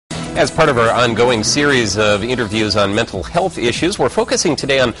As part of our ongoing series of interviews on mental health issues, we're focusing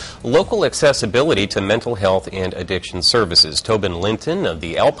today on local accessibility to mental health and addiction services. Tobyn Linton of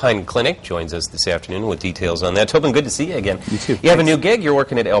the Alpine Clinic joins us this afternoon with details on that. Tobyn, good to see you again. You too. You have a new gig. You're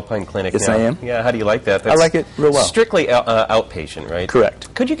working at Alpine Clinic now. Yes, I am. Yeah, how do you like that? I like it real well. Strictly outpatient, right?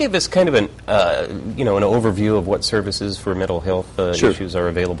 Correct. Could you give us kind of an overview of what services for mental health issues are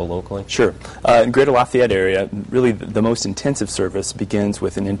available locally? Sure. In Greater Lafayette area, really the most intensive service begins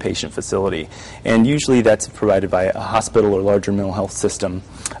with an inpatient facility, and usually that's provided by a hospital or larger mental health system.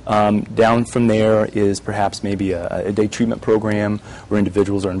 Down from there is perhaps maybe a day treatment program where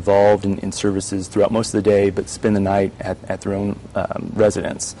individuals are involved in services throughout most of the day but spend the night at their own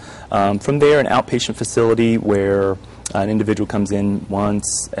residence. From there, an outpatient facility where an individual comes in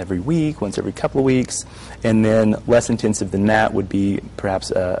once every week, once every couple of weeks, and then less intensive than that would be perhaps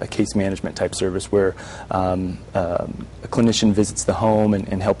a case management type service where a clinician visits the home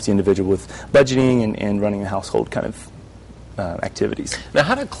and helps the individual with budgeting and running a household kind of activities. Now,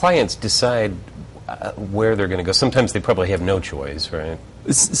 how do clients decide where they're going to go? Sometimes they probably have no choice, right?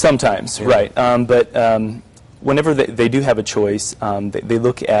 Sometimes, yeah. Right. But whenever they do have a choice, they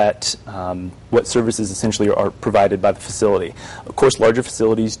look at what services essentially are provided by the facility. Of course, larger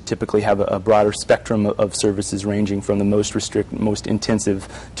facilities typically have a broader spectrum of services ranging from the most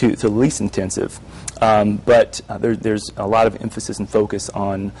intensive to the least intensive. But there's a lot of emphasis and focus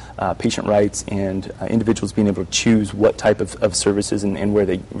on patient rights and individuals being able to choose what type of services and where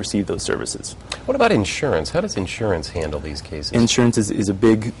they receive those services. What about insurance? How does insurance handle these cases? Insurance is a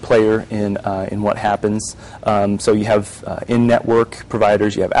big player in what happens. So you have in-network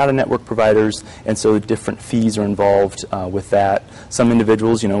providers, you have out-of-network providers, and so different fees are involved with that. Some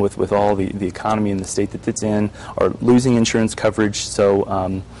individuals, with all the economy in the state that it's in, are losing insurance coverage,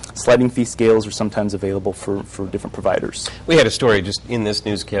 so sliding fee scales are sometimes available for different providers. We had a story just in this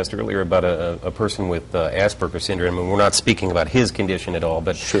newscast earlier about a person with Asperger's syndrome, and we're not speaking about his condition at all,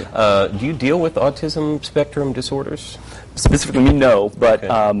 but sure. Do you deal with autism spectrum disorders? Specifically, no, but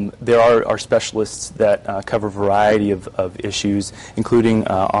okay. There are specialists that cover a variety of issues, including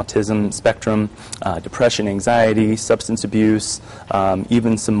autism spectrum, depression, anxiety, substance abuse,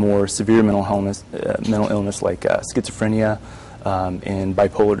 even some more severe mental illness like schizophrenia and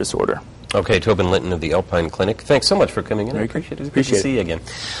bipolar disorder. Okay, Tobyn Linton of the Alpine Clinic. Thanks so much for coming in. I appreciate it. It's good to see you again.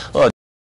 Well,